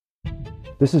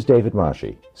This is David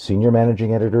Masci, Senior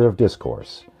Managing Editor of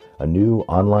Discourse, a new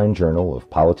online journal of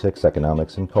politics,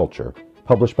 economics, and culture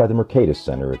published by the Mercatus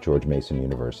Center at George Mason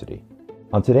University.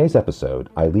 On today's episode,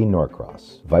 Eileen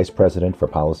Norcross, Vice President for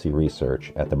Policy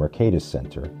Research at the Mercatus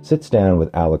Center, sits down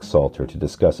with Alex Salter to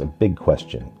discuss a big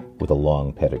question with a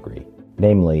long pedigree.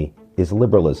 Namely, is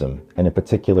liberalism, and in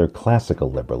particular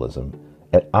classical liberalism,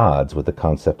 at odds with the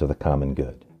concept of the common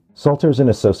good? Salter is an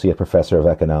associate professor of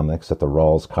economics at the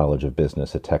Rawls College of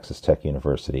Business at Texas Tech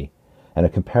University and a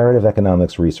comparative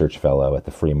economics research fellow at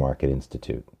the Free Market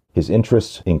Institute. His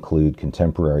interests include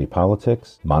contemporary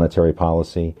politics, monetary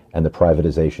policy, and the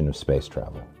privatization of space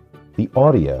travel. The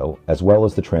audio, as well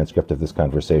as the transcript of this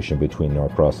conversation between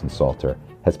Norcross and Salter,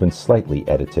 has been slightly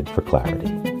edited for clarity.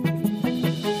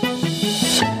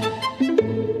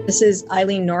 This is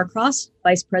Eileen Norcross,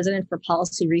 Vice President for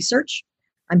Policy Research.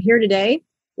 I'm here today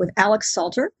with Alex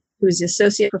Salter, who is the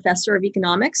Associate Professor of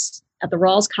Economics at the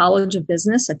Rawls College of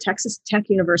Business at Texas Tech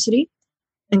University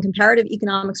and Comparative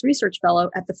Economics Research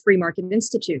Fellow at the Free Market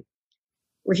Institute.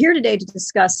 We're here today to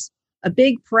discuss a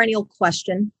big perennial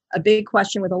question, a big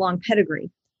question with a long pedigree.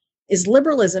 Is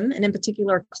liberalism, and in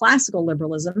particular classical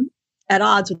liberalism, at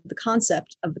odds with the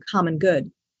concept of the common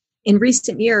good? In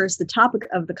recent years, the topic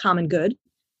of the common good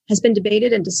has been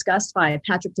debated and discussed by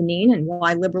Patrick Deneen and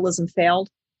Why Liberalism Failed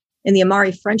in the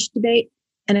Amari French debate,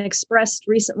 and expressed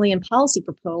recently in policy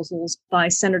proposals by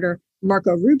Senator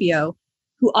Marco Rubio,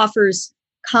 who offers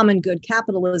common good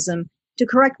capitalism to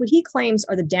correct what he claims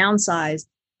are the downsides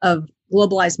of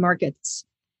globalized markets.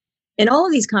 In all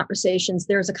of these conversations,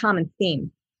 there is a common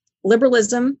theme.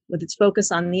 Liberalism, with its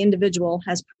focus on the individual,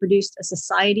 has produced a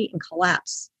society in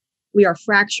collapse. We are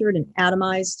fractured and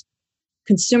atomized,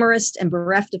 consumerist and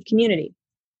bereft of community.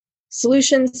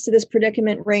 Solutions to this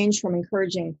predicament range from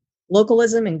encouraging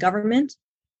localism in government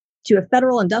to a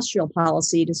federal industrial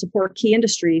policy to support key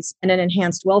industries and an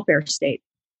enhanced welfare state.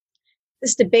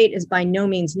 This debate is by no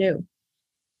means new.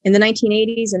 In the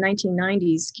 1980s and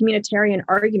 1990s, communitarian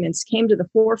arguments came to the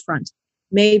forefront,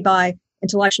 made by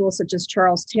intellectuals such as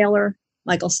Charles Taylor,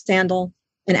 Michael Sandel,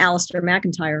 and Alistair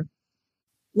McIntyre.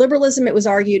 Liberalism, it was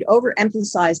argued,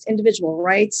 overemphasized individual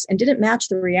rights and didn't match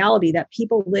the reality that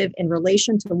people live in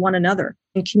relation to one another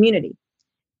in community.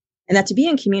 And that to be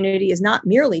in community is not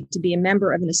merely to be a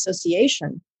member of an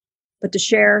association, but to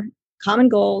share common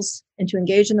goals and to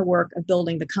engage in the work of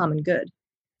building the common good.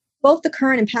 Both the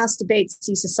current and past debates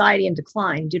see society in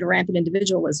decline due to rampant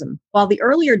individualism. While the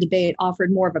earlier debate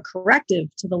offered more of a corrective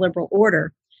to the liberal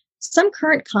order, some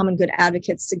current common good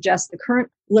advocates suggest the current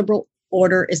liberal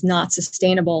order is not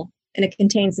sustainable and it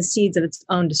contains the seeds of its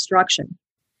own destruction,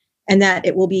 and that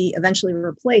it will be eventually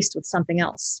replaced with something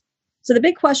else. So the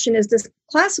big question is, does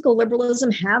classical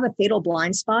liberalism have a fatal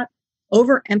blind spot,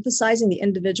 overemphasizing the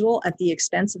individual at the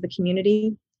expense of the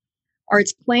community? Are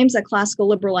its claims that classical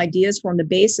liberal ideas form the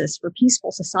basis for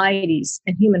peaceful societies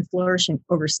and human flourishing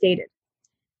overstated?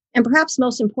 And perhaps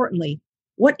most importantly,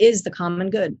 what is the common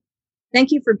good?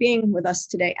 Thank you for being with us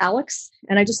today, Alex.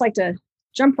 And I'd just like to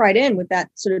jump right in with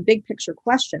that sort of big picture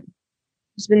question.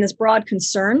 There's been this broad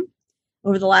concern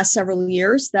over the last several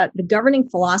years that the governing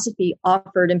philosophy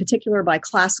offered in particular by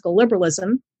classical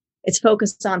liberalism, it's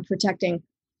focused on protecting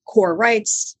core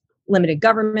rights, limited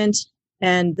government,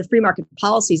 and the free market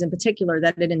policies in particular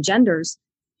that it engenders,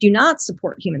 do not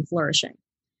support human flourishing.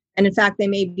 And in fact, they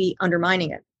may be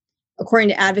undermining it. According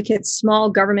to advocates, small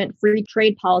government free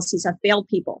trade policies have failed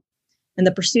people, and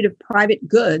the pursuit of private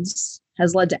goods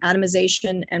has led to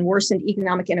atomization and worsened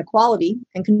economic inequality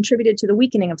and contributed to the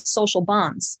weakening of social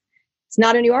bonds. It's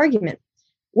not a new argument.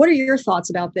 What are your thoughts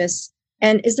about this?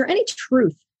 And is there any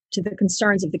truth to the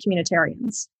concerns of the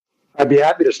communitarians? I'd be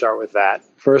happy to start with that.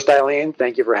 First, Eileen,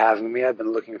 thank you for having me. I've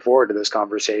been looking forward to this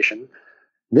conversation.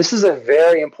 This is a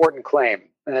very important claim,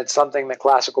 and it's something that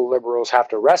classical liberals have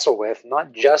to wrestle with,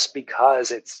 not just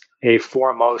because it's a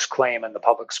foremost claim in the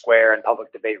public square and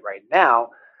public debate right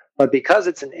now, but because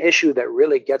it's an issue that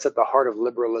really gets at the heart of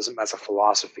liberalism as a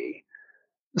philosophy.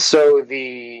 So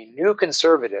the new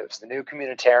conservatives, the new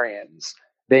communitarians,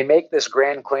 they make this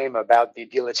grand claim about the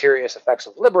deleterious effects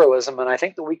of liberalism, and I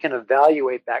think that we can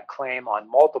evaluate that claim on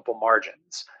multiple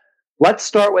margins. Let's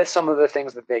start with some of the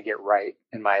things that they get right,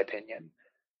 in my opinion.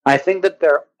 I think that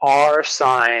there are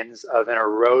signs of an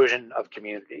erosion of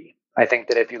community. I think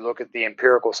that if you look at the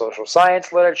empirical social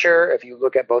science literature, if you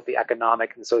look at both the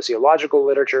economic and sociological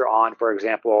literature on, for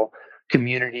example,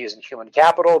 communities and human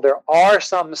capital, there are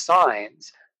some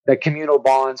signs that communal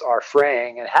bonds are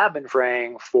fraying and have been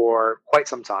fraying for quite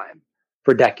some time,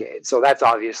 for decades. So that's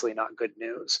obviously not good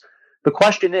news. The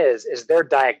question is their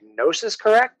diagnosis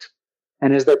correct?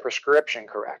 And is their prescription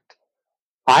correct?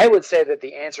 I would say that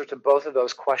the answer to both of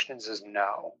those questions is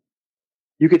no.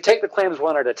 You could take the claims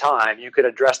one at a time. You could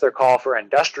address their call for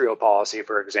industrial policy,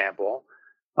 for example.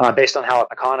 Based on how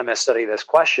economists study this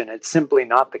question, it's simply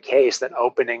not the case that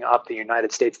opening up the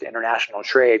United States to international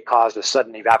trade caused a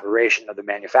sudden evaporation of the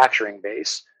manufacturing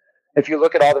base. If you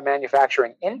look at all the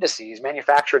manufacturing indices,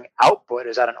 manufacturing output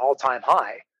is at an all-time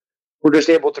high. We're just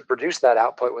able to produce that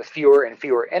output with fewer and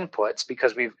fewer inputs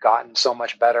because we've gotten so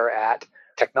much better at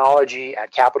technology,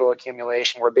 at capital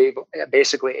accumulation. We're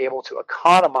basically able to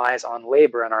economize on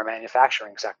labor in our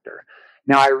manufacturing sector.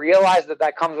 Now, I realize that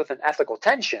that comes with an ethical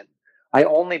tension. I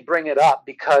only bring it up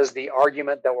because the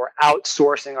argument that we're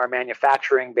outsourcing our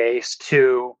manufacturing base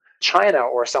to China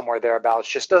or somewhere thereabouts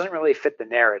just doesn't really fit the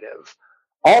narrative.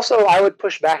 Also, I would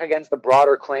push back against the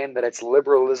broader claim that it's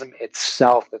liberalism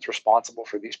itself that's responsible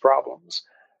for these problems.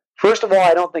 First of all,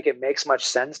 I don't think it makes much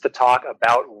sense to talk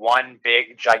about one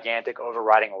big, gigantic,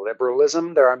 overriding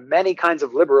liberalism. There are many kinds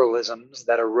of liberalisms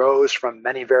that arose from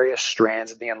many various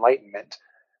strands of the Enlightenment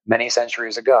many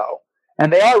centuries ago.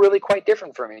 And they are really quite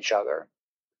different from each other.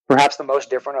 Perhaps the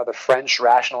most different are the French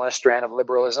rationalist strand of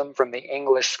liberalism from the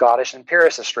English-Scottish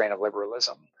empiricist strain of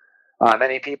liberalism.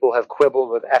 Many people have quibbled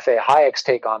with F.A. Hayek's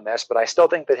take on this, but I still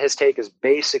think that his take is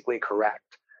basically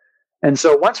correct. And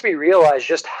so once we realize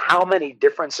just how many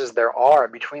differences there are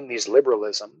between these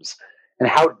liberalisms and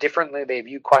how differently they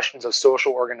view questions of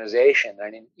social organization,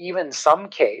 and in even some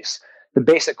case, the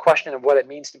basic question of what it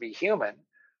means to be human,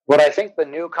 what I think the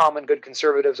new common good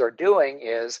conservatives are doing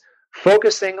is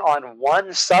focusing on one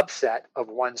subset of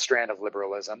one strand of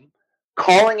liberalism,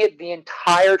 calling it the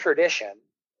entire tradition,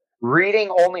 reading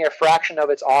only a fraction of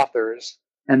its authors,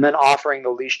 and then offering the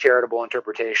least charitable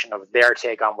interpretation of their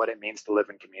take on what it means to live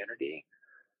in community.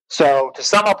 So, to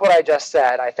sum up what I just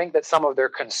said, I think that some of their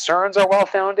concerns are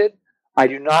well-founded. I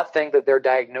do not think that their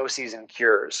diagnoses and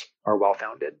cures are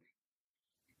well-founded.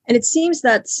 And it seems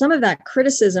that some of that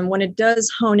criticism, when it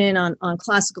does hone in on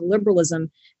classical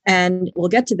liberalism, and we'll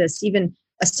get to this, even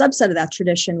a subset of that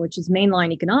tradition, which is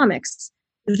mainline economics,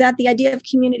 that the idea of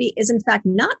community is in fact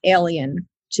not alien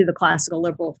to the classical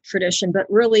liberal tradition, but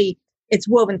really it's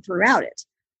woven throughout it.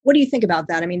 What do you think about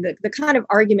that? I mean, the kind of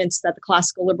arguments that the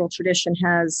classical liberal tradition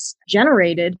has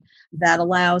generated that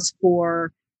allows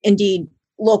for, indeed,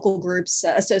 local groups,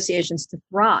 associations to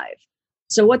thrive.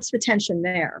 So what's the tension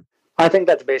there? I think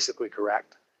that's basically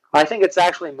correct. I think it's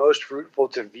actually most fruitful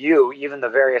to view even the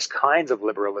various kinds of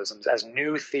liberalisms as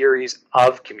new theories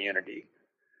of community.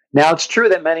 Now, it's true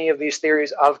that many of these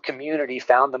theories of community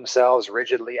found themselves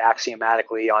rigidly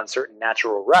axiomatically on certain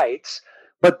natural rights,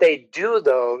 but they do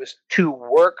those to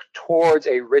work towards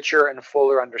a richer and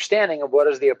fuller understanding of what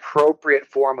is the appropriate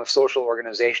form of social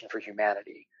organization for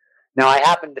humanity. Now, I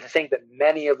happen to think that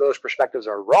many of those perspectives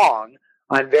are wrong.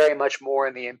 I'm very much more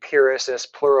in the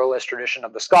empiricist, pluralist tradition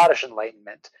of the Scottish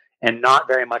Enlightenment, and not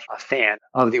very much a fan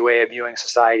of the way of viewing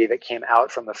society that came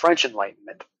out from the French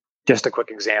Enlightenment. Just a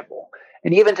quick example.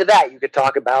 And even to that, you could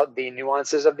talk about the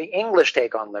nuances of the English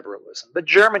take on liberalism, the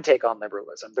German take on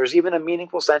liberalism. There's even a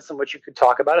meaningful sense in which you could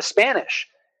talk about a Spanish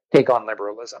take on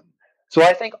liberalism. So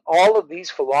I think all of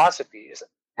these philosophies,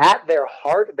 at their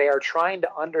heart, they are trying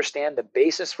to understand the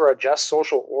basis for a just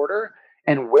social order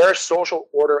and where social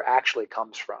order actually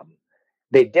comes from.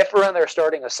 They differ in their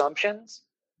starting assumptions.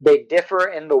 They differ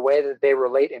in the way that they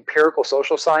relate empirical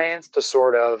social science to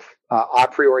sort of a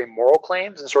priori moral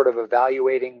claims and sort of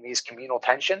evaluating these communal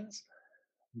tensions.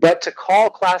 But to call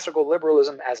classical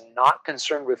liberalism as not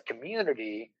concerned with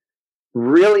community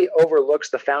really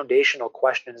overlooks the foundational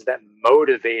questions that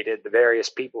motivated the various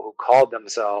people who called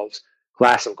themselves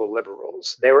classical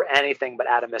liberals. They were anything but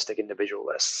atomistic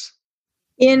individualists.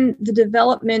 In the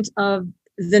development of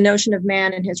the notion of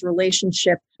man and his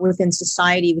relationship within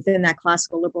society, within that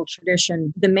classical liberal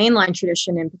tradition, the mainline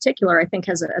tradition in particular, I think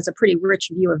has a pretty rich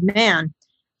view of man.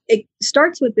 It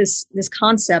starts with this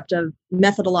concept of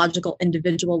methodological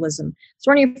individualism.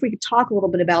 So I'm wondering if we could talk a little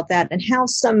bit about that and how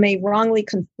some may wrongly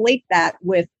conflate that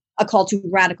with a call to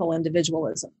radical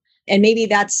individualism. And maybe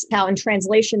that's how, in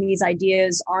translation, these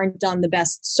ideas aren't done the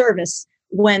best service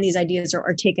when these ideas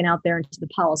are taken out there into the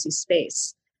policy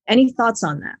space. Any thoughts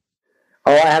on that?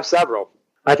 Oh, I have several.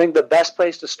 I think the best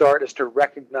place to start is to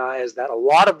recognize that a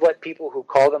lot of what people who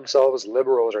call themselves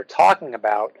liberals are talking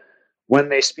about when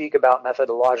they speak about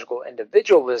methodological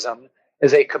individualism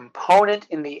is a component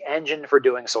in the engine for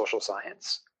doing social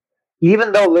science.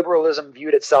 Even though liberalism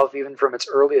viewed itself, even from its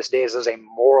earliest days, as a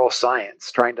moral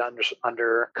science, trying to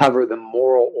uncover the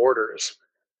moral orders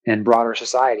in broader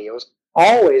society, it was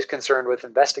always concerned with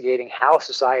investigating how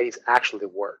societies actually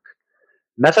work.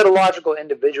 Methodological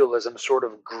individualism sort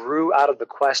of grew out of the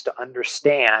quest to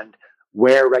understand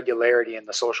where regularity in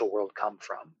the social world come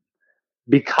from.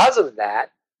 Because of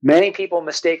that, many people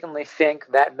mistakenly think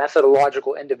that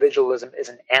methodological individualism is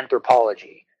an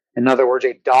anthropology. In other words,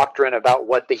 a doctrine about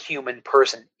what the human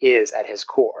person is at his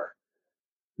core.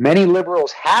 Many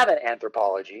liberals have an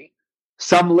anthropology.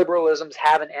 Some liberalisms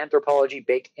have an anthropology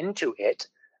baked into it,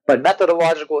 but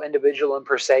methodological individualism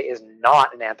per se is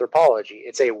not an anthropology.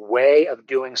 It's a way of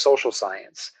doing social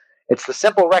science. It's the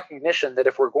simple recognition that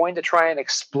if we're going to try and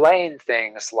explain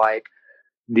things like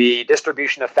the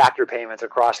distribution of factor payments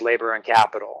across labor and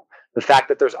capital, the fact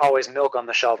that there's always milk on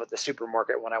the shelf at the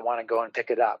supermarket when I want to go and pick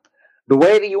it up, the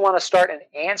way that you want to start and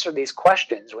answer these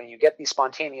questions when you get these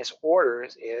spontaneous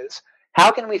orders is,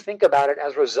 how can we think about it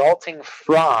as resulting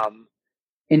from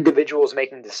individuals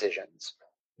making decisions?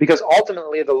 Because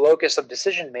ultimately, the locus of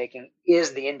decision making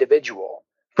is the individual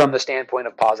from the standpoint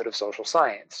of positive social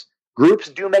science. Groups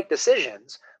do make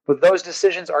decisions, but those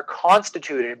decisions are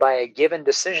constituted by a given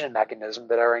decision mechanism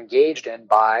that are engaged in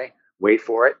by, wait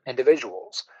for it,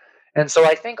 individuals. And so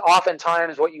I think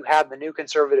oftentimes what you have the new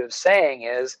conservatives saying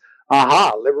is,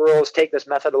 liberals take this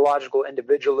methodological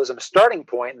individualism starting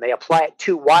point and they apply it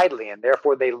too widely, and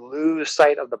therefore they lose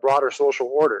sight of the broader social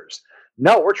orders.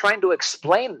 No, we're trying to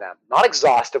explain them, not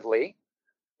exhaustively,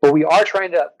 but we are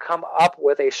trying to come up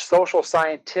with a social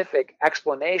scientific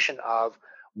explanation of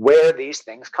where these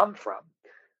things come from.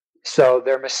 So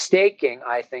they're mistaking,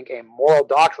 I think, a moral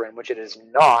doctrine, which it is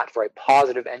not, for a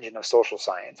positive engine of social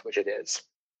science, which it is.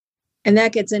 And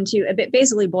that gets into, it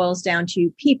basically boils down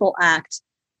to people act,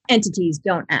 entities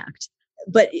don't act.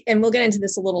 And we'll get into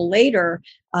this a little later,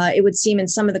 it would seem in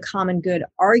some of the common good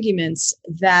arguments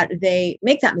that they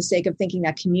make that mistake of thinking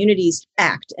that communities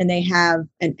act and they have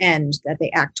an end that they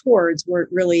act towards, where it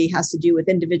really has to do with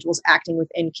individuals acting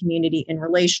within community in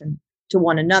relation to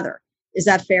one another. Is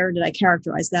that fair? Did I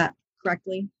characterize that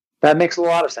correctly? That makes a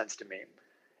lot of sense to me.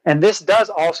 And this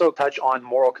does also touch on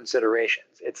moral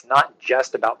considerations. It's not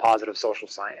just about positive social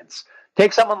science.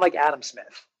 Take someone like Adam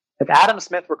Smith. If Adam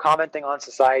Smith were commenting on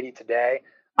society today,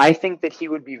 I think that he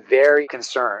would be very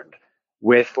concerned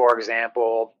with, for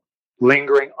example,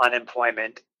 lingering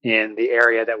unemployment in the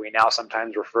area that we now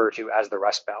sometimes refer to as the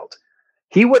Rust Belt.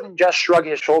 He wouldn't just shrug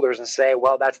his shoulders and say,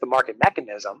 well, that's the market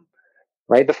mechanism,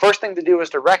 right? The first thing to do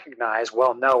is to recognize,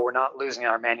 well, no, we're not losing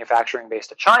our manufacturing base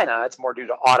to China. It's more due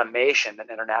to automation and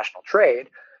international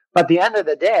trade. But at the end of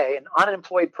the day, an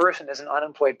unemployed person is an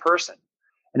unemployed person.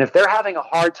 And if they're having a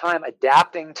hard time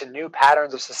adapting to new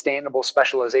patterns of sustainable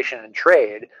specialization in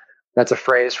trade, that's a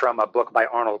phrase from a book by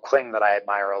Arnold Kling that I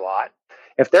admire a lot.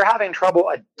 If they're having trouble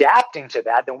adapting to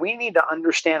that, then we need to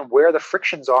understand where the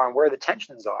frictions are and where the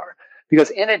tensions are. Because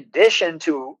in addition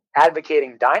to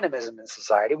advocating dynamism in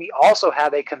society, we also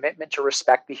have a commitment to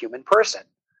respect the human person.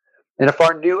 And if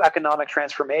our new economic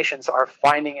transformations are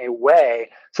finding a way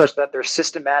such that they're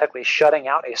systematically shutting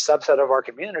out a subset of our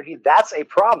community, that's a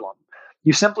problem.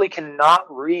 You simply cannot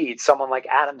read someone like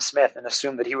Adam Smith and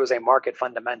assume that he was a market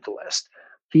fundamentalist.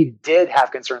 He did have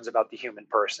concerns about the human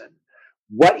person.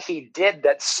 What he did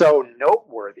that's so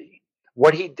noteworthy,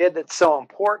 what he did that's so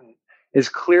important, is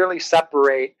clearly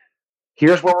separate,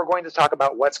 here's where we're going to talk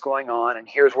about what's going on, and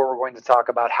here's where we're going to talk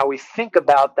about how we think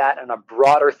about that in a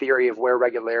broader theory of where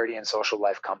regularity in social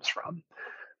life comes from.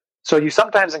 So you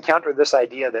sometimes encounter this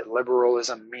idea that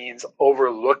liberalism means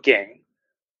overlooking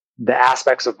the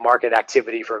aspects of market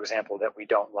activity, for example, that we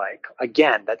don't like.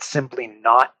 Again, that's simply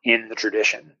not in the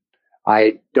tradition.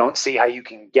 I don't see how you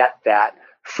can get that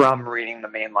from reading the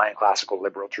mainline classical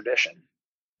liberal tradition.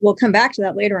 We'll come back to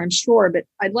that later, I'm sure, but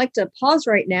I'd like to pause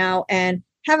right now and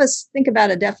have us think about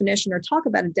a definition or talk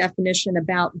about a definition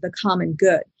about the common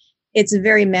good. It's a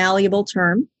very malleable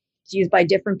term. It's used by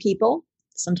different people,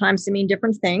 sometimes to mean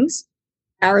different things.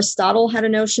 Aristotle had a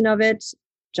notion of it.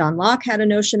 John Locke had a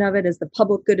notion of it as the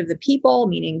public good of the people,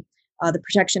 meaning the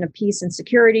protection of peace and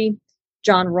security.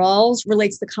 John Rawls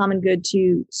relates the common good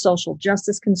to social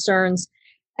justice concerns.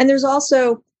 And there's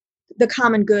also the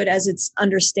common good as it's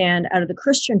understood out of the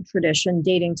Christian tradition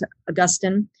dating to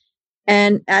Augustine,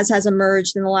 and as has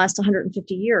emerged in the last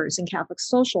 150 years in Catholic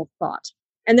social thought.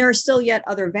 And there are still yet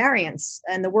other variants,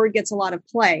 and the word gets a lot of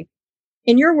play.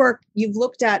 In your work, you've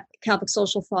looked at Catholic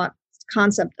social thought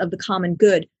concept of the common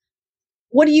good.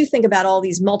 What do you think about all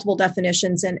these multiple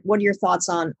definitions, and what are your thoughts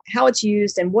on how it's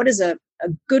used, and what is a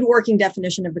good working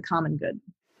definition of the common good?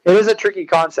 It is a tricky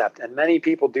concept, and many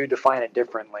people do define it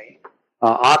differently.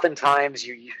 Oftentimes,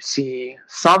 you see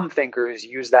some thinkers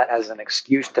use that as an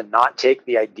excuse to not take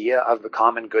the idea of the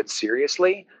common good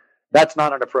seriously. That's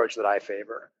not an approach that I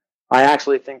favor. I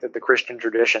actually think that the Christian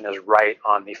tradition is right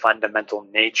on the fundamental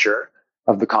nature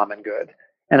of the common good.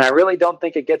 And I really don't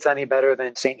think it gets any better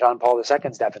than St. John Paul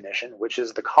II's definition, which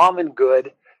is the common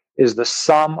good is the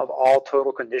sum of all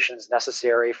total conditions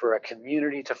necessary for a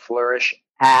community to flourish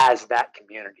as that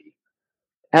community.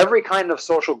 Every kind of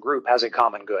social group has a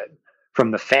common good,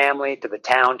 from the family to the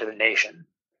town to the nation.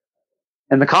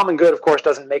 And the common good, of course,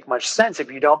 doesn't make much sense if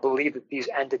you don't believe that these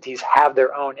entities have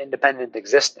their own independent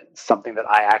existence, something that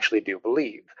I actually do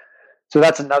believe. So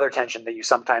that's another tension that you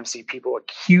sometimes see people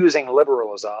accusing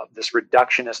liberals of, this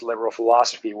reductionist liberal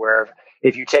philosophy, where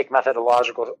if you take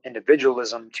methodological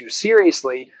individualism too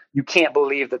seriously, you can't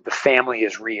believe that the family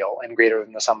is real and greater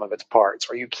than the sum of its parts,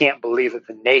 or you can't believe that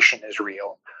the nation is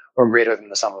real or greater than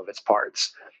the sum of its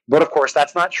parts. But of course,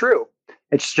 that's not true.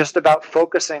 It's just about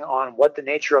focusing on what the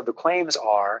nature of the claims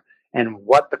are and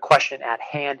what the question at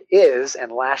hand is,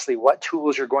 and lastly, what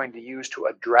tools you're going to use to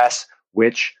address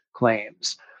which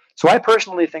claims. So I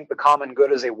personally think the common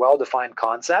good is a well-defined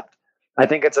concept. I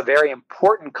think it's a very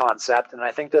important concept, and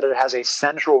I think that it has a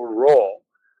central role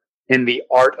in the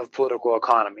art of political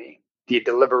economy, the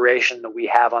deliberation that we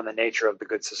have on the nature of the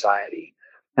good society.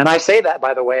 And I say that,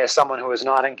 by the way, as someone who is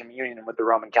not in communion with the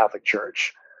Roman Catholic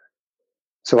Church.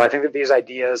 So I think that these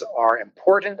ideas are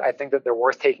important. I think that they're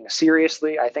worth taking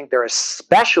seriously. I think they're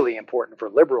especially important for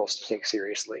liberals to take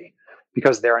seriously,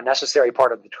 because they're a necessary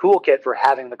part of the toolkit for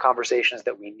having the conversations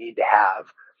that we need to have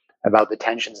about the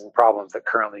tensions and problems that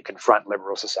currently confront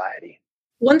liberal society.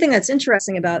 One thing that's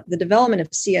interesting about the development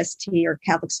of CST, or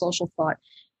Catholic social thought,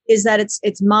 is that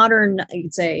its modern,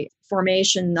 I'd say,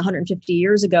 formation 150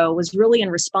 years ago was really in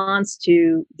response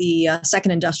to the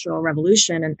Second Industrial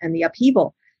Revolution and the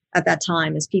upheaval at that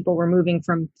time, as people were moving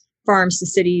from farms to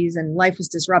cities and life was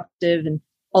disruptive. And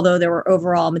although there were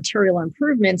overall material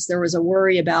improvements, there was a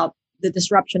worry about the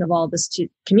disruption of all this to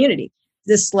community.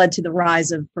 This led to the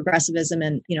rise of progressivism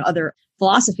and other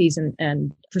philosophies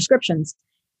and prescriptions.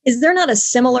 Is there not a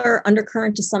similar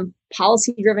undercurrent to some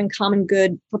policy-driven common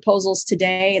good proposals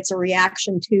today? It's a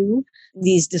reaction to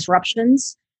these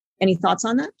disruptions. Any thoughts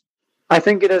on that? I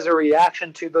think it is a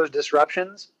reaction to those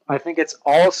disruptions. I think it's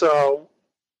also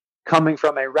coming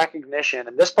from a recognition,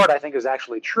 and this part I think is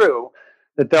actually true,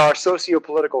 that there are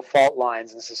socio-political fault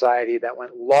lines in society that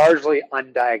went largely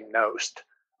undiagnosed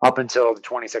up until the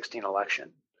 2016 election.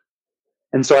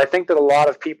 And so I think that a lot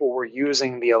of people were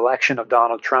using the election of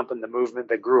Donald Trump and the movement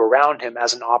that grew around him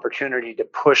as an opportunity to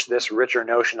push this richer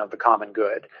notion of the common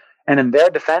good. And in their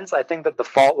defense, I think that the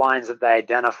fault lines that they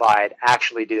identified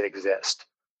actually did exist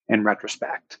in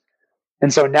retrospect.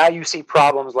 And so now you see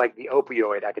problems like the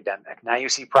opioid epidemic. Now you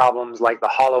see problems like the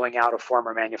hollowing out of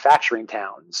former manufacturing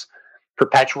towns,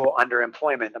 perpetual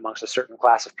underemployment amongst a certain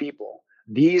class of people.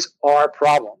 These are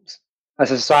problems. A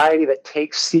society that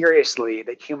takes seriously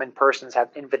that human persons have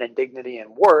infinite dignity and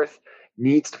worth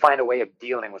needs to find a way of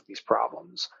dealing with these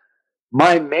problems.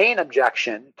 My main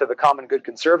objection to the common good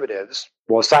conservatives,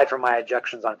 well, aside from my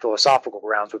objections on philosophical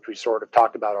grounds, which we sort of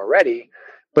talked about already,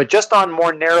 but just on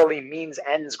more narrowly means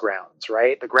ends grounds,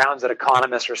 right? The grounds that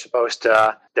economists are supposed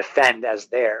to defend as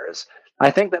theirs.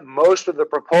 I think that most of the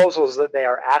proposals that they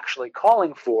are actually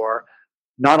calling for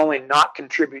not only not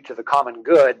contribute to the common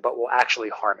good, but will actually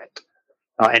harm it.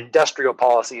 Industrial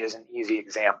policy is an easy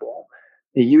example.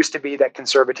 It used to be that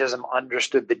conservatism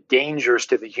understood the dangers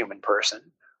to the human person,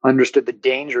 understood the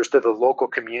dangers to the local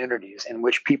communities in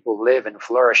which people live and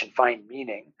flourish and find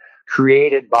meaning,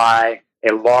 created by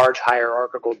a large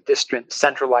hierarchical, distant,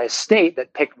 centralized state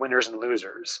that picked winners and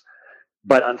losers.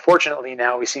 But unfortunately,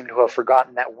 now we seem to have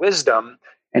forgotten that wisdom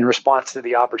in response to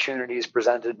the opportunities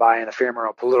presented by an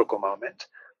ephemeral political moment.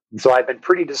 And so I've been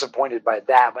pretty disappointed by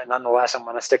that, but nonetheless, I'm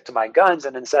going to stick to my guns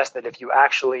and insist that if you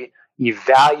actually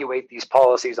evaluate these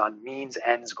policies on means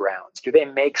ends grounds, do they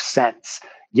make sense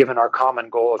given our common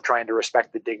goal of trying to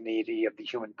respect the dignity of the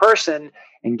human person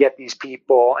and get these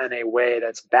people in a way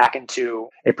that's back into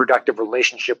a productive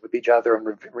relationship with each other and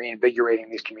reinvigorating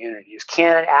these communities?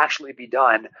 Can it actually be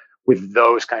done with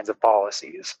those kinds of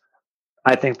policies?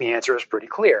 I think the answer is pretty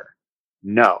clear.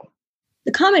 No.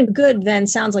 The common good then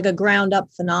sounds like a ground-up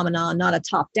phenomenon, not a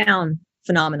top-down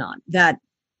phenomenon, that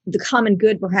the common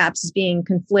good perhaps is being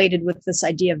conflated with this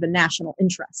idea of the national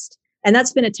interest. And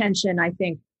that's been a tension, I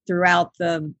think, throughout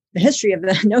the history of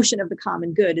the notion of the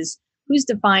common good, is who's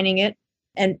defining it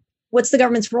and what's the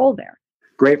government's role there?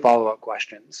 Great follow-up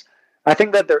questions. I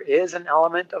think that there is an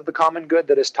element of the common good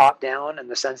that is top-down in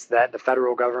the sense that the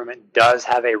federal government does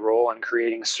have a role in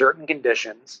creating certain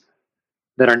conditions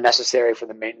that are necessary for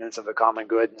the maintenance of the common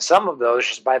good. And some of those,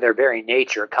 just by their very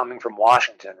nature, coming from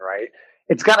Washington, right?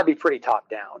 It's got to be pretty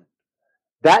top-down.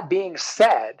 That being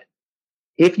said,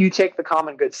 if you take the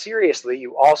common good seriously,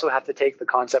 you also have to take the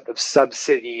concept of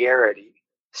subsidiarity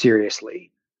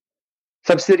seriously.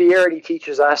 Subsidiarity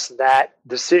teaches us that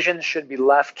decisions should be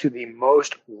left to the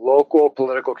most local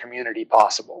political community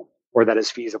possible, or that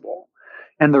is feasible.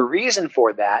 And the reason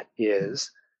for that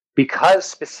is because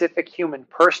specific human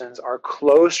persons are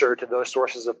closer to those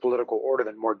sources of political order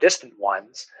than more distant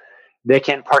ones, they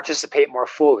can participate more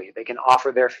fully. They can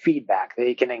offer their feedback.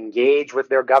 They can engage with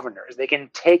their governors. They can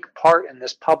take part in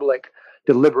this public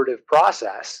deliberative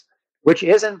process, which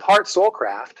is in part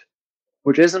soulcraft,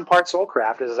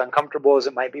 as uncomfortable as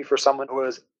it might be for someone who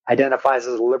identifies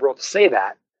as a liberal to say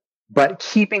that. But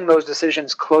keeping those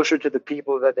decisions closer to the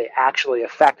people that they actually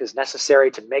affect is necessary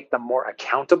to make them more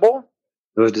accountable,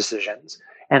 those decisions,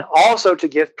 and also to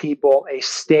give people a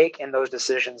stake in those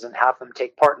decisions and have them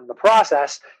take part in the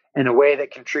process in a way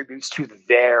that contributes to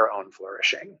their own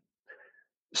flourishing.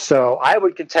 So I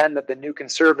would contend that the New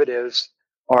Conservatives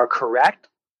are correct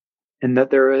in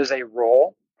that there is a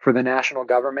role for the national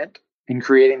government in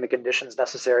creating the conditions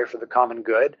necessary for the common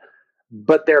good,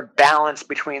 but their balance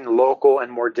between local and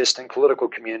more distant political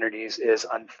communities is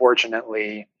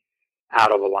unfortunately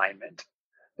out of alignment.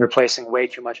 They're placing way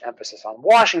too much emphasis on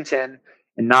Washington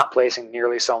and not placing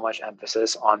nearly so much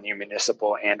emphasis on the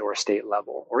municipal and or state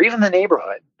level, or even the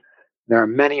neighborhood. There are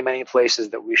many, many places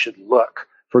that we should look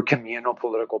for communal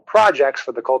political projects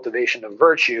for the cultivation of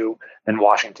virtue than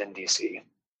Washington, D.C.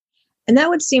 And that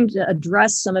would seem to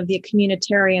address some of the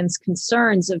communitarians'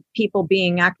 concerns of people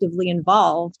being actively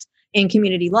involved in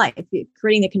community life,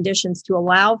 creating the conditions to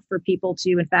allow for people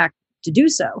to, in fact, to do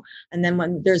so. And then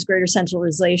when there's greater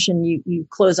centralization, you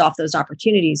close off those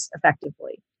opportunities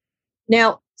effectively.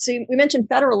 Now, so we mentioned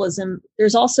federalism.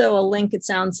 There's also a link, it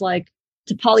sounds like,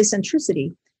 to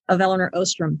polycentricity of Elinor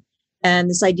Ostrom and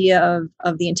this idea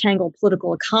of the entangled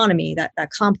political economy,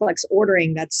 that complex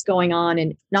ordering that's going on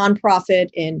in nonprofit,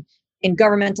 in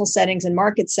governmental settings and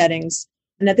market settings,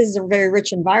 and that this is a very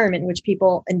rich environment in which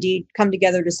people indeed come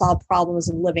together to solve problems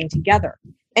of living together.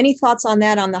 Any thoughts on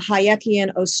that, on the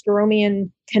Hayekian,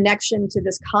 Ostromian connection to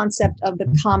this concept of the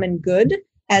common good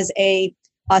as a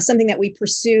something that we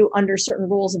pursue under certain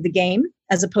rules of the game,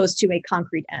 as opposed to a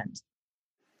concrete end?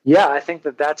 Yeah, I think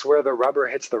that that's where the rubber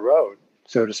hits the road,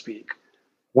 so to speak.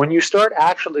 When you start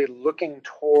actually looking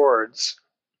towards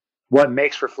what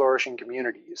makes for flourishing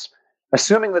communities,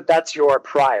 assuming that that's your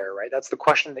prior, right? That's the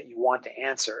question that you want to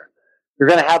answer. You're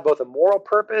going to have both a moral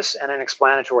purpose and an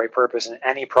explanatory purpose in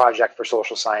any project for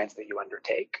social science that you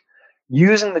undertake.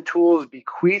 Using the tools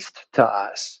bequeathed to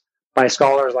us by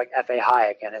scholars like F.A.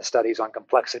 Hayek and his studies on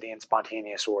complexity and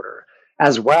spontaneous order,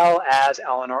 as well as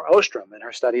Elinor Ostrom and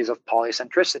her studies of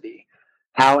polycentricity,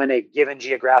 how in a given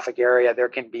geographic area there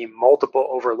can be multiple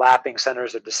overlapping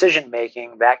centers of decision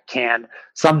making that can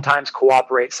sometimes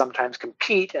cooperate, sometimes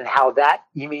compete, and how that,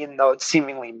 even though it's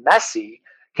seemingly messy,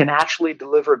 can actually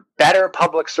deliver better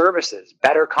public services,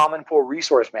 better common pool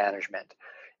resource management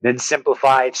than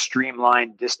simplified,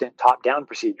 streamlined, distant top-down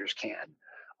procedures can.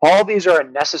 All these are a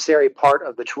necessary part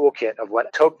of the toolkit of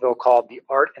what Tocqueville called the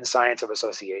art and science of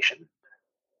association.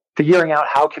 Figuring out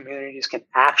how communities can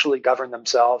actually govern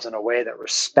themselves in a way that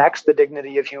respects the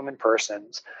dignity of human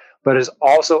persons, but is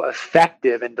also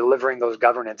effective in delivering those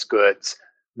governance goods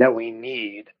that we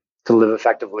need to live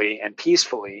effectively and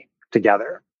peacefully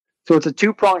together. So it's a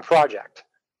two-pronged project.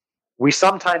 We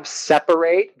sometimes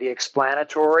separate the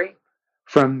explanatory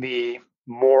from the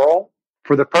moral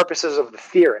for the purposes of the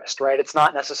theorist, right? It's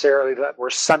not necessarily that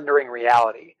we're sundering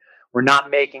reality. We're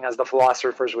not making, as the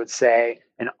philosophers would say,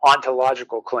 an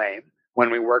ontological claim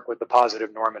when we work with the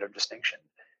positive normative distinction.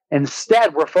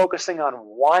 Instead, we're focusing on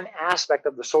one aspect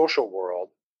of the social world,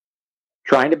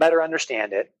 trying to better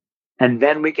understand it, and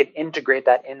then we can integrate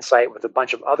that insight with a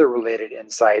bunch of other related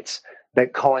insights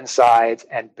that coincides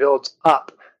and builds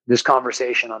up this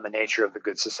conversation on the nature of the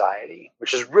good society,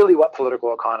 which is really what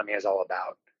political economy is all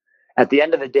about. At the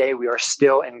end of the day, we are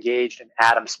still engaged in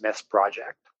Adam Smith's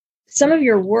project. Some of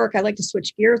your work, I'd like to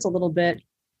switch gears a little bit.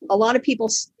 A lot of people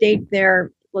state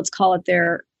their, let's call it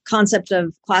their concept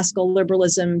of classical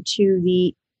liberalism to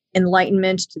the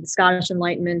Enlightenment, to the Scottish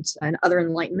Enlightenment and other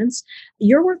Enlightenments.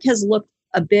 Your work has looked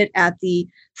a bit at the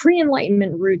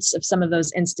pre-Enlightenment roots of some of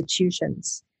those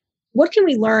institutions. What can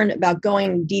we learn about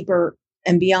going deeper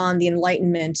and beyond the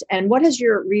Enlightenment? And what has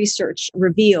your research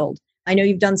revealed? I know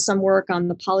you've done some work on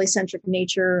the polycentric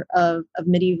nature of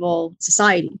medieval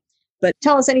society, but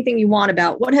tell us anything you want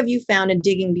about what have you found in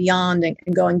digging beyond and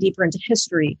going deeper into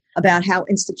history about how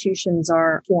institutions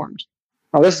are formed?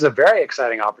 Well, this is a very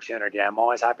exciting opportunity. I'm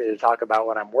always happy to talk about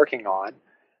what I'm working on.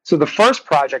 So the first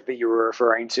project that you were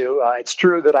referring to, it's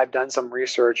true that I've done some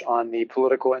research on the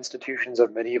political institutions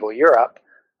of medieval Europe.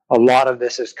 A lot of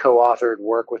this is co-authored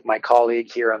work with my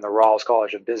colleague here in the Rawls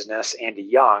College of Business, Andy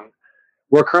Young.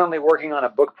 We're currently working on a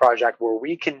book project where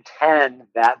we contend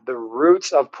that the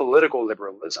roots of political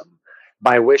liberalism,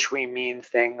 by which we mean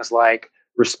things like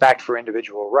respect for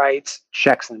individual rights,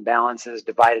 checks and balances,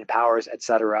 divided powers,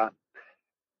 etc.,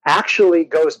 actually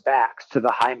goes back to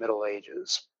the High Middle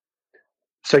Ages.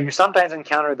 So you sometimes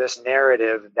encounter this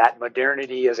narrative that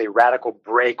modernity is a radical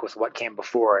break with what came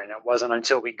before. And it wasn't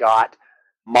until we got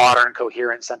modern,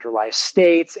 coherent, centralized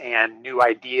states and new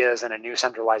ideas and a new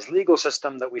centralized legal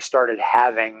system that we started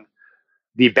having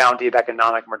the bounty of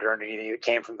economic modernity that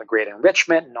came from the Great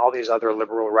Enrichment and all these other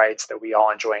liberal rights that we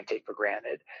all enjoy and take for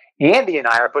granted. Andy and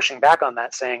I are pushing back on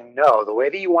that, saying, no, the way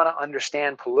that you want to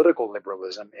understand political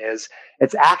liberalism is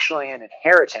it's actually an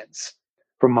inheritance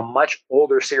from a much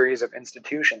older series of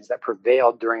institutions that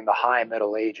prevailed during the High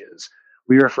Middle Ages.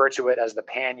 We refer to it as the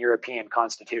Pan-European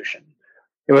Constitution.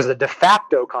 It was a de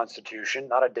facto constitution,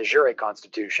 not a de jure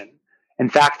constitution. In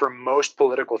fact, for most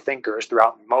political thinkers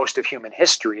throughout most of human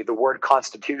history, the word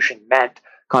constitution meant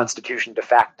constitution de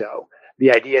facto.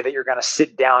 The idea that you're going to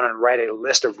sit down and write a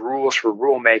list of rules for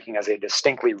rulemaking as a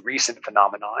distinctly recent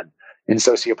phenomenon in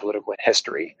sociopolitical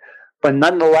history. But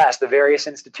nonetheless, the various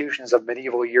institutions of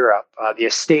medieval Europe, the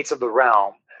estates of the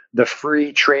realm, the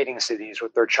free trading cities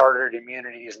with their chartered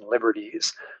immunities and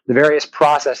liberties, the various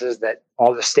processes that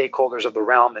all the stakeholders of the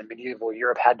realm in medieval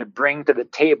Europe had to bring to the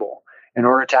table in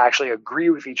order to actually agree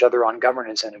with each other on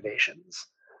governance innovations.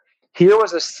 Here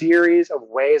was a series of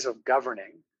ways of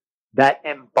governing that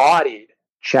embodied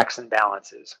checks and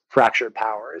balances, fractured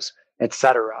powers,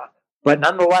 etc., but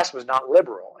nonetheless was not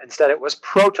liberal. Instead, it was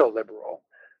proto-liberal.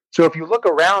 So if you look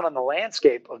around on the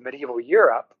landscape of medieval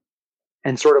Europe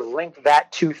and sort of link that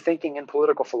to thinking in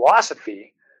political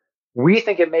philosophy, we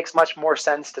think it makes much more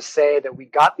sense to say that we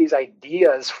got these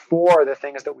ideas for the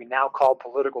things that we now call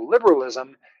political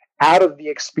liberalism out of the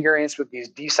experience with these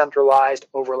decentralized,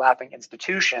 overlapping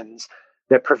institutions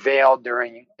that prevailed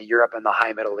during Europe in the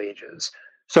High Middle Ages.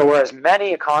 So whereas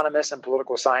many economists and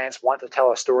political science want to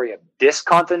tell a story of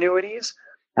discontinuities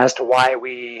as to why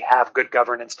we have good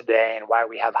governance today and why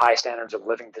we have high standards of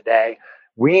living today,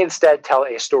 we instead tell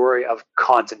a story of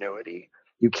continuity.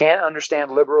 You can't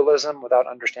understand liberalism without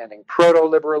understanding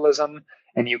proto-liberalism,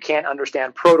 and you can't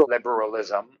understand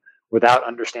proto-liberalism without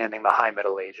understanding the High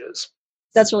Middle Ages.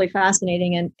 That's really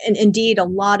fascinating. And indeed, a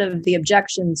lot of the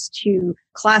objections to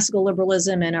classical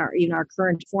liberalism and even our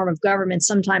current form of government,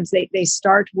 sometimes they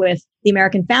start with the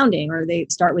American founding, or they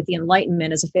start with the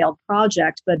Enlightenment as a failed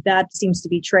project. But that seems to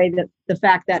betray the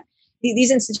fact that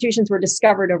these institutions were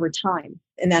discovered over time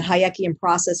in that Hayekian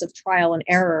process of trial and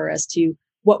error as to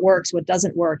what works, what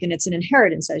doesn't work. And it's an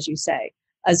inheritance, as you say.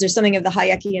 Is there something of the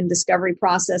Hayekian discovery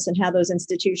process and how those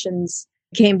institutions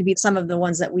came to be some of the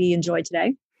ones that we enjoy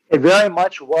today? It very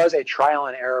much was a trial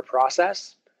and error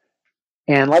process.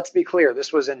 And let's be clear,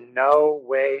 this was in no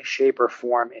way, shape, or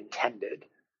form intended.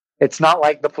 It's not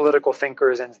like the political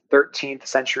thinkers in 13th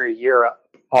century Europe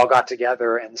all got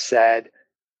together and said,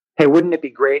 hey, wouldn't it be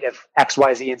great if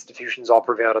XYZ institutions all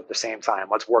prevailed at the same time?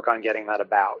 Let's work on getting that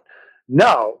about.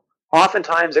 No,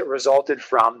 oftentimes it resulted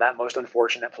from that most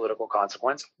unfortunate political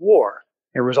consequence, war.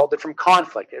 It resulted from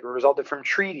conflict. It resulted from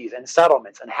treaties and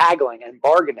settlements and haggling and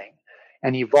bargaining,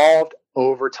 and evolved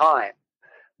over time.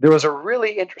 There was a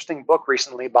really interesting book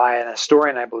recently by an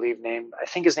historian, I believe, I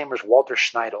think his name was Walter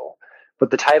Schneidel, but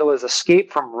the title is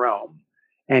Escape from Rome.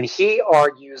 And he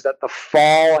argues that the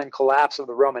fall and collapse of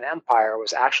the Roman Empire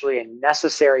was actually a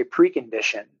necessary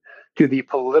precondition to the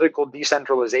political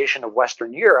decentralization of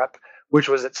Western Europe, which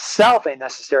was itself a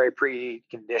necessary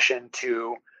precondition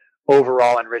to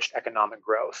overall enriched economic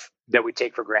growth that we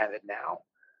take for granted now.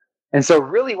 And so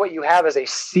really what you have is a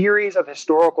series of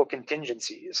historical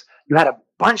contingencies. You had a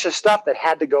bunch of stuff that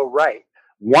had to go right,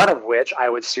 one of which I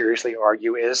would seriously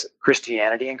argue is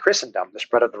Christianity and Christendom, the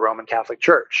spread of the Roman Catholic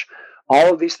Church.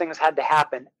 All of these things had to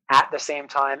happen at the same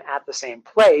time, at the same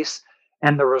place,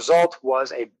 and the result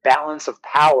was a balance of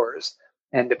powers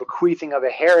and the bequeathing of a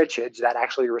heritage that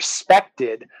actually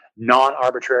respected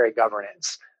non-arbitrary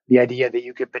governance. The idea that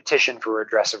you could petition for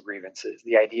redress of grievances,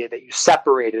 the idea that you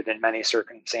separated in many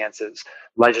circumstances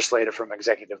legislative from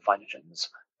executive functions.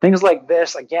 Things like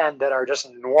this, again, that are just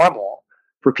normal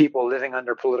for people living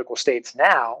under political states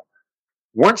now,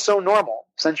 weren't so normal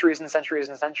centuries and centuries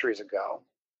and centuries ago.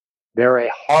 They're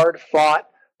a hard-fought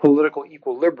political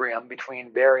equilibrium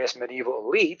between various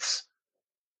medieval elites,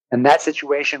 and that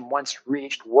situation, once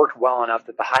reached, worked well enough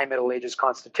that the High Middle Ages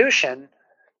Constitution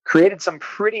created some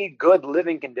pretty good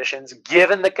living conditions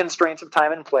given the constraints of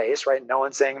time and place, right? No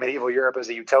one's saying medieval Europe is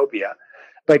a utopia,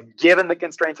 but given the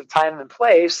constraints of time and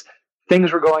place,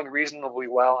 things were going reasonably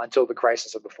well until the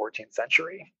crisis of the 14th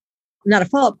century. not a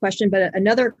follow-up question, but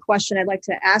another question I'd like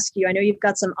to ask you. I know you've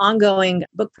got some ongoing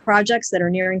book projects that are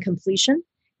nearing completion.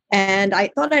 And I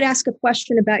thought I'd ask a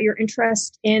question about your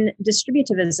interest in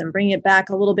distributivism, bringing it back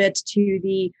a little bit to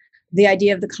the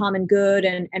idea of the common good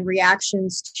and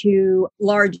reactions to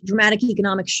large dramatic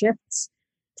economic shifts.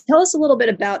 Tell us a little bit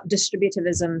about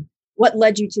distributivism, what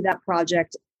led you to that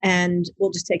project, and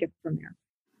we'll just take it from there.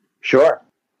 Sure.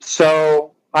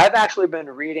 So I've actually been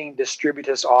reading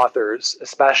distributist authors,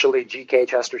 especially G.K.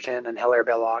 Chesterton and Hilaire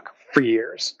Belloc, for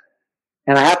years.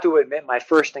 And I have to admit, my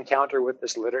first encounter with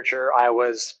this literature, I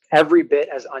was every bit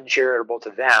as uncharitable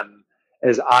to them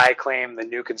as I claim the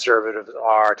new conservatives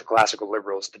are to classical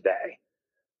liberals today.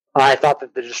 I thought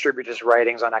that the distributist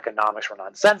writings on economics were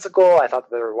nonsensical. I thought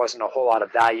that there wasn't a whole lot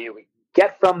of value we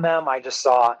get from them. I just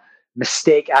saw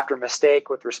mistake after mistake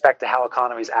with respect to how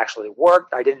economies actually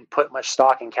worked. I didn't put much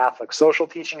stock in Catholic social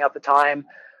teaching at the time,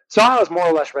 so I was more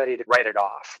or less ready to write it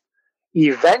off.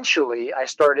 Eventually, I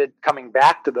started coming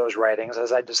back to those writings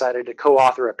as I decided to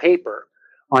co-author a paper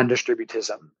on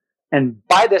distributism. And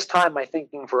by this time, my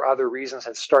thinking for other reasons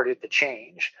had started to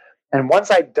change. And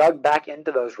once I dug back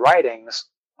into those writings,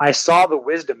 I saw the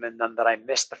wisdom in them that I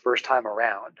missed the first time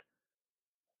around.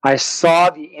 I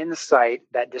saw the insight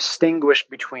that distinguished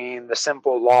between the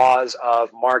simple laws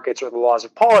of markets or the laws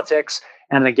of politics,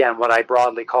 and again, what I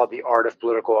broadly called the art of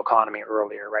political economy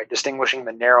earlier, right? Distinguishing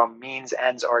the narrow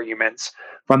means-ends arguments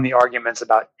from the arguments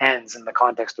about ends in the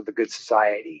context of the good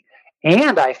society.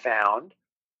 And I found,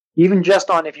 even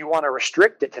just on if you want to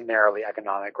restrict it to narrowly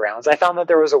economic grounds, I found that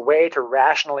there was a way to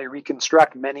rationally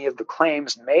reconstruct many of the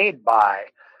claims made by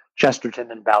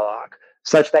Chesterton and Belloc,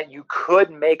 such that you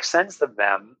could make sense of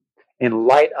them in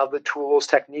light of the tools,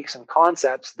 techniques, and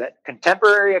concepts that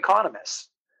contemporary economists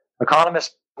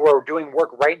who are doing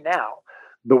work right now,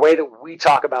 the way that we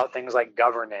talk about things like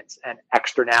governance and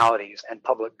externalities and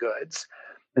public goods.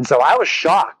 And so I was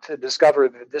shocked to discover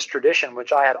that this tradition,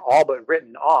 which I had all but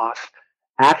written off,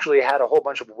 actually had a whole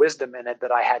bunch of wisdom in it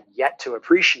that I had yet to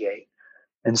appreciate.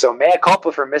 And so mea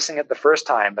culpa for missing it the first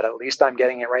time, but at least I'm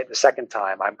getting it right the second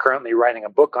time. I'm currently writing a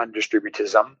book on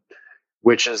distributism,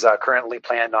 which is currently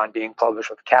planned on being published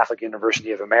with Catholic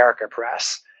University of America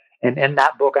Press. And in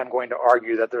that book, I'm going to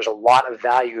argue that there's a lot of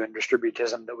value in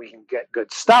distributism that we can get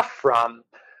good stuff from,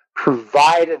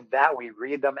 provided that we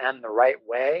read them in the right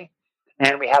way.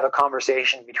 And we have a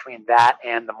conversation between that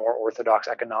and the more orthodox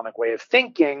economic way of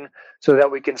thinking so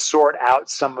that we can sort out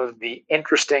some of the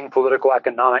interesting political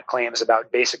economic claims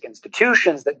about basic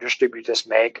institutions that distributists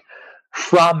make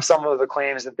from some of the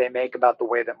claims that they make about the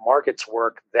way that markets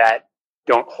work that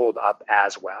don't hold up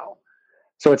as well.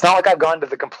 So it's not like I've gone to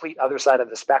the complete other side of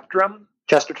the spectrum.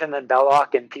 Chesterton and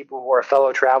Belloc and people who are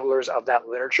fellow travelers of that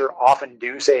literature often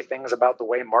do say things about the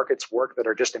way markets work that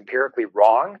are just empirically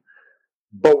wrong.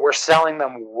 But we're selling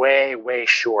them way, way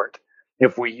short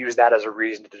if we use that as a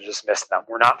reason to dismiss them.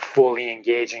 We're not fully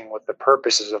engaging with the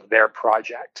purposes of their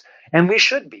project. And we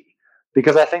should be,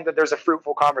 because I think that there's a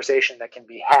fruitful conversation that can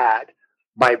be had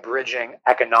by bridging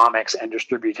economics and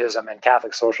distributism and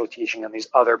Catholic social teaching and these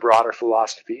other broader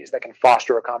philosophies that can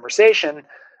foster a conversation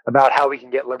about how we can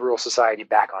get liberal society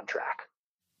back on track.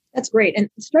 That's great. And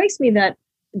it strikes me that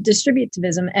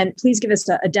distributivism, and please give us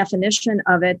a definition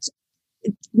of it,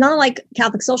 it's not like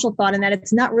Catholic social thought in that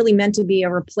it's not really meant to be a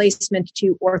replacement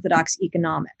to Orthodox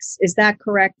economics. Is that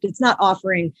correct? It's not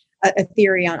offering a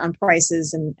theory on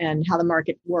prices and how the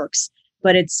market works,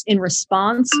 but it's in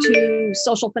response to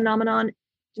social phenomenon.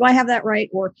 Do I have that right?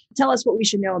 Or tell us what we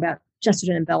should know about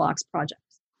Chesterton and Belloc's projects.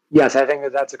 Yes, I think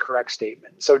that that's a correct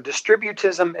statement. So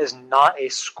distributism is not a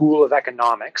school of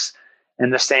economics in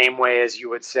the same way as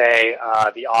you would say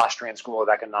the Austrian School of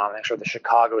Economics or the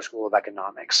Chicago School of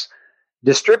Economics.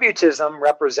 Distributism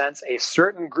represents a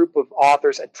certain group of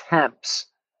authors' attempts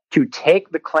to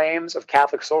take the claims of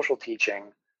Catholic social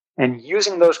teaching and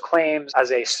using those claims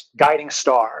as a guiding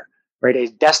star, right, a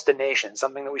destination,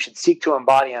 something that we should seek to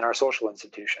embody in our social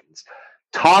institutions,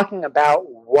 talking about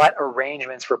what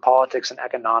arrangements for politics and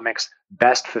economics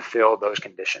best fulfill those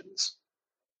conditions.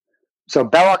 So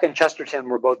Belloc and Chesterton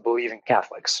were both believing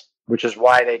Catholics, which is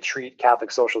why they treat Catholic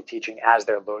social teaching as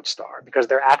their lodestar, because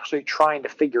they're actually trying to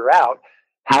figure out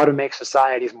how to make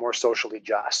societies more socially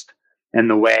just in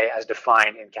the way as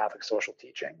defined in Catholic social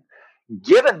teaching.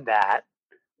 Given that,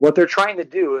 what they're trying to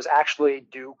do is actually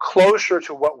do closer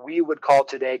to what we would call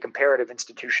today comparative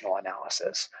institutional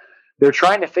analysis. They're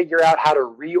trying to figure out how to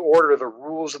reorder the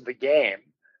rules of the game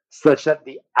such that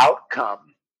the outcome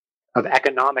of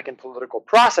economic and political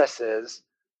processes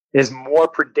is more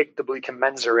predictably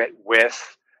commensurate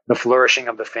with the flourishing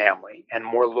of the family, and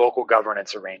more local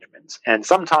governance arrangements, and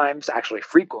sometimes, actually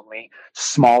frequently,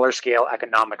 smaller scale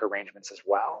economic arrangements as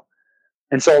well.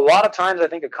 And so a lot of times I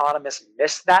think economists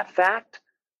miss that fact.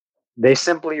 They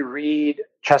simply read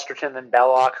Chesterton and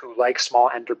Belloc, who like small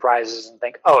enterprises, and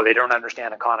think, oh, they don't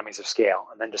understand economies of scale,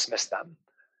 and then dismiss them.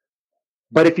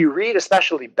 But if you read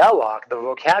especially Belloc, the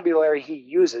vocabulary he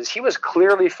uses, he was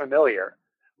clearly familiar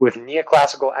with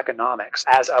neoclassical economics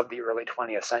as of the early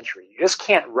 20th century. You just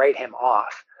can't write him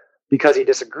off because he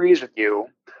disagrees with you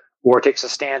or takes a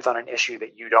stance on an issue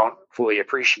that you don't fully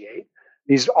appreciate.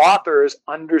 These authors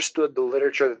understood the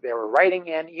literature that they were writing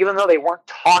in, even though they weren't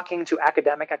talking to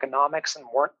academic economics and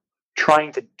weren't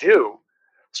trying to do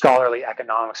scholarly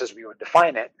economics as we would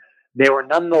define it. They were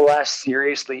nonetheless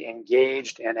seriously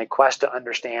engaged in a quest to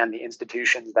understand the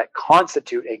institutions that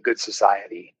constitute a good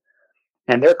society.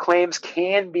 And their claims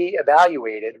can be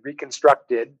evaluated,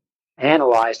 reconstructed,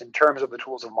 analyzed in terms of the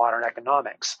tools of modern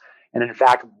economics. And in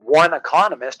fact, one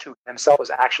economist who himself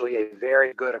was actually a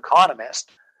very good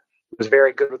economist, was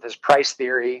very good with his price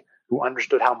theory, who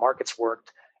understood how markets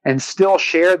worked, and still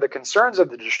shared the concerns of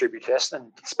the distributists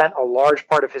and spent a large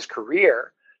part of his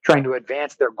career trying to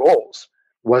advance their goals,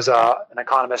 was an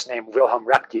economist named Wilhelm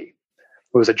Röpke,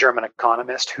 who was a German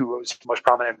economist whose most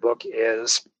prominent book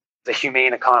is The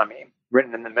Humane Economy,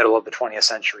 written in the middle of the 20th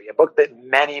century, a book that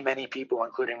many, many people,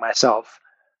 including myself,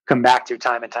 come back to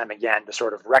time and time again to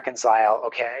sort of reconcile,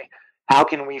 okay, how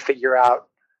can we figure out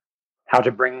how to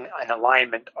bring in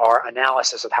alignment our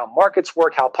analysis of how markets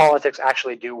work, how politics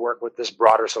actually do work with this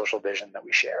broader social vision that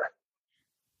we share.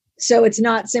 So it's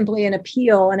not simply an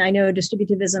appeal. And I know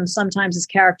distributivism sometimes is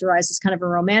characterized as kind of a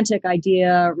romantic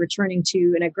idea, returning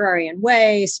to an agrarian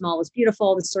way, small is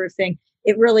beautiful, this sort of thing.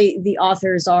 It really, the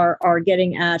authors are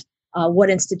getting at what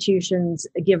institutions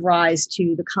give rise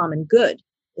to the common good.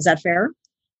 Is that fair?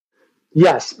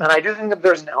 Yes, and I do think that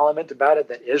there's an element about it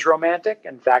that is romantic.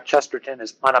 In fact, Chesterton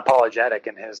is unapologetic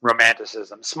in his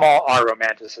romanticism, small r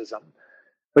romanticism.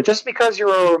 But just because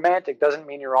you're a romantic doesn't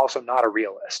mean you're also not a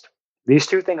realist. These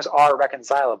two things are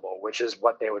reconcilable, which is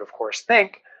what they would, of course,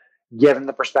 think, given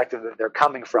the perspective that they're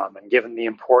coming from and given the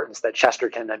importance that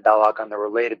Chesterton and Belloc and the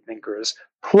related thinkers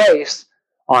place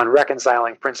on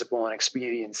reconciling principle and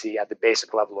expediency at the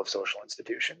basic level of social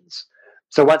institutions.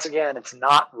 So once again, it's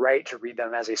not right to read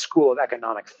them as a school of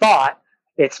economic thought.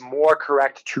 It's more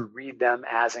correct to read them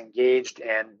as engaged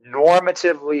in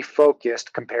normatively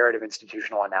focused comparative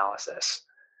institutional analysis,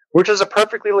 which is a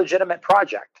perfectly legitimate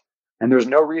project. And there's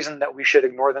no reason that we should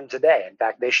ignore them today. In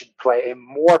fact, they should play a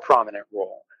more prominent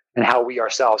role in how we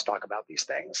ourselves talk about these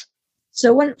things.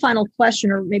 So one final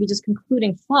question, or maybe just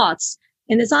concluding thoughts,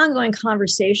 in this ongoing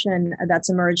conversation that's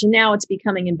emerged, and now it's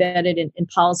becoming embedded in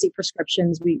policy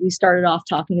prescriptions. We started off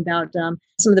talking about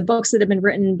some of the books that have been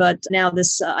written, but now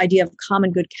this idea of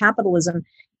common good capitalism,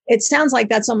 it sounds like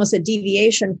that's almost a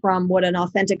deviation from what an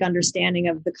authentic understanding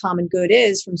of the common good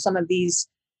is from some of these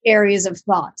areas of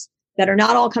thought that are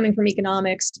not all coming from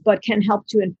economics, but can help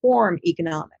to inform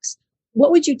economics.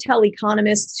 What would you tell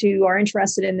economists who are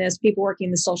interested in this, people working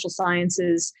in the social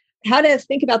sciences, how to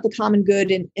think about the common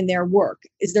good in their work?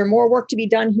 Is there more work to be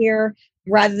done here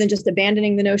rather than just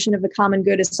abandoning the notion of the common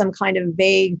good as some kind of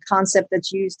vague concept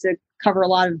that's used to cover a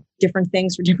lot of different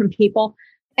things for different people?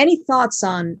 Any thoughts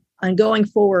on going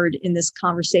forward in this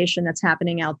conversation that's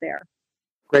happening out there?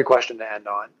 Great question to end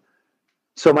on.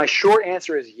 So my short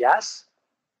answer is yes.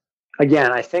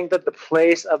 Again, I think that the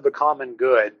place of the common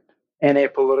good in a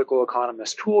political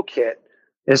economist toolkit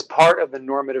is part of the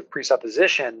normative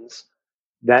presuppositions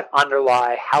that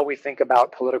underlie how we think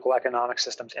about political economic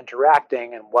systems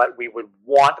interacting and what we would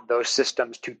want those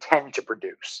systems to tend to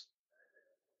produce.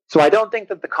 So I don't think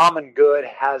that the common good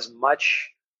has much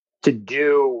to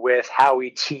do with how we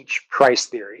teach price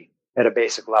theory at a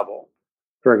basic level,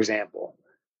 for example.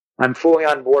 I'm fully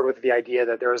on board with the idea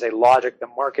that there is a logic that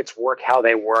markets work how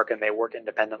they work and they work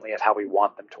independently of how we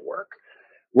want them to work.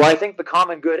 Where I think the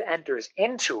common good enters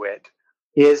into it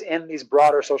is in these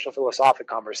broader social philosophic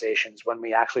conversations when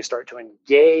we actually start to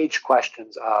engage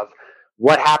questions of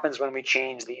what happens when we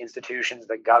change the institutions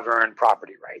that govern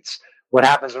property rights? What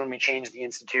happens when we change the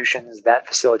institutions that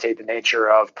facilitate the nature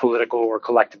of political or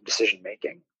collective decision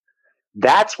making?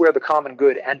 That's where the common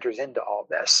good enters into all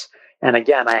this. And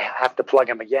again, I have to plug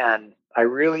him again. I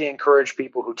really encourage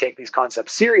people who take these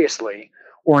concepts seriously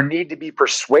or need to be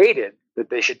persuaded that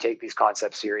they should take these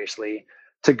concepts seriously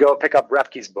to go pick up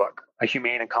Röpke's book, A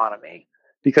Humane Economy,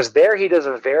 because there he does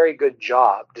a very good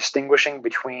job distinguishing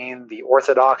between the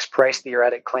orthodox price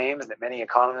theoretic claims that many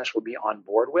economists will be on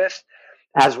board with,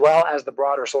 as well as the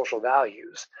broader social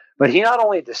values. But he not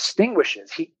only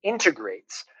distinguishes, he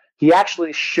integrates. he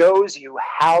actually shows you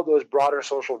how those broader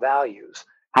social values,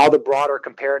 how the broader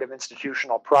comparative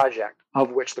institutional project of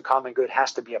which the common good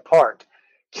has to be a part,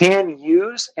 can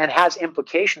use and has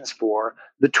implications for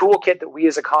the toolkit that we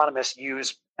as economists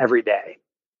use every day.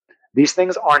 These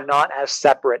things are not as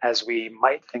separate as we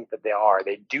might think that they are.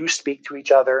 They do speak to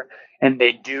each other, and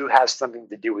they do have something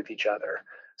to do with each other.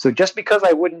 So just because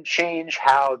I wouldn't change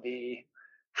how the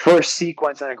first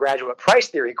sequence in a graduate price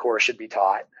theory course should be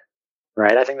taught,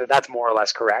 right? I think that that's more or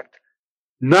less correct.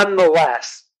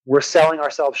 Nonetheless, we're selling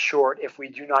ourselves short if we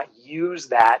do not use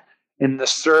that in the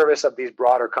service of these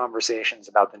broader conversations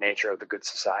about the nature of the good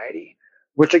society,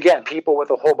 which, again, people with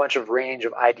a whole bunch of range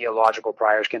of ideological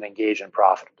priors can engage in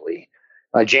profitably.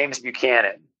 James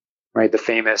Buchanan, right, the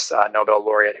famous Nobel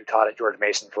laureate who taught at George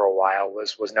Mason for a while,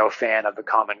 was no fan of the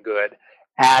common good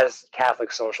as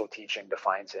Catholic social teaching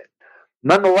defines it.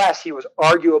 Nonetheless, he was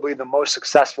arguably the most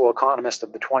successful economist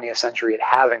of the 20th century at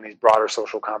having these broader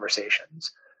social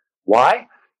conversations. Why?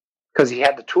 Because he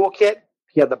had the toolkit,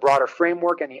 he had the broader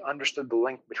framework, and he understood the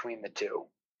link between the two.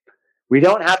 We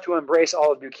don't have to embrace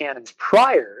all of Buchanan's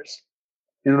priors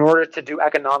in order to do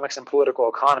economics and political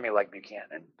economy like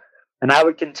Buchanan. And I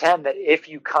would contend that if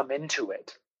you come into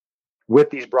it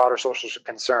with these broader social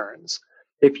concerns,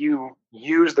 if you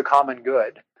use the common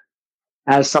good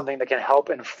as something that can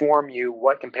help inform you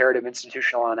what comparative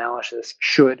institutional analysis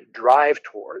should drive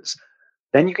towards,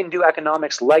 then you can do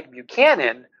economics like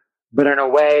Buchanan, but in a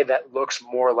way that looks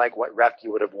more like what Refke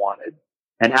would have wanted.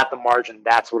 And at the margin,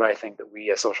 that's what I think that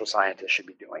we as social scientists should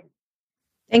be doing.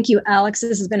 Thank you, Alex.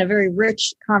 This has been a very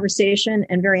rich conversation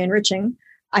and very enriching.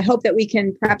 I hope that we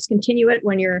can perhaps continue it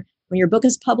when your book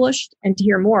is published and to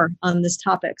hear more on this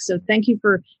topic. So thank you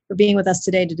for being with us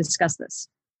today to discuss this.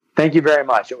 Thank you very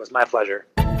much. It was my pleasure.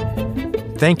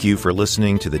 Thank you for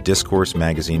listening to the Discourse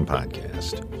Magazine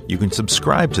podcast. You can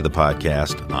subscribe to the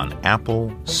podcast on Apple,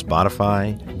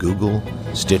 Spotify, Google,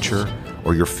 Stitcher,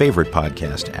 or your favorite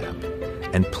podcast app.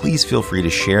 And please feel free to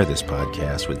share this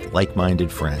podcast with like-minded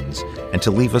friends and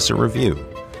to leave us a review.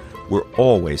 We're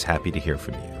always happy to hear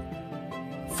from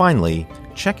you. Finally,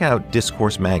 check out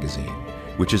Discourse Magazine,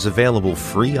 which is available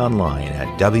free online at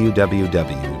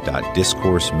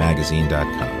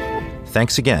www.discoursemagazine.com.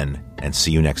 Thanks again, and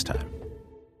see you next time.